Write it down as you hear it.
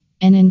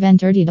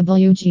Inventor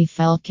DWG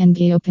file can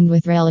be opened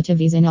with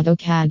relative ease in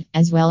AutoCAD,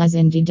 as well as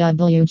in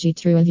DWG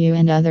through a View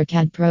and other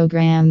CAD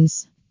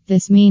programs.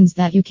 This means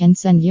that you can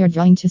send your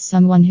drawing to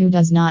someone who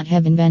does not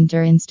have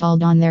Inventor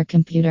installed on their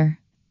computer.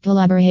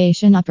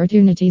 Collaboration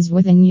opportunities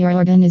within your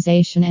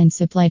organization and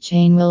supply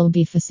chain will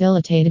be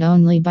facilitated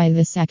only by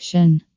this section.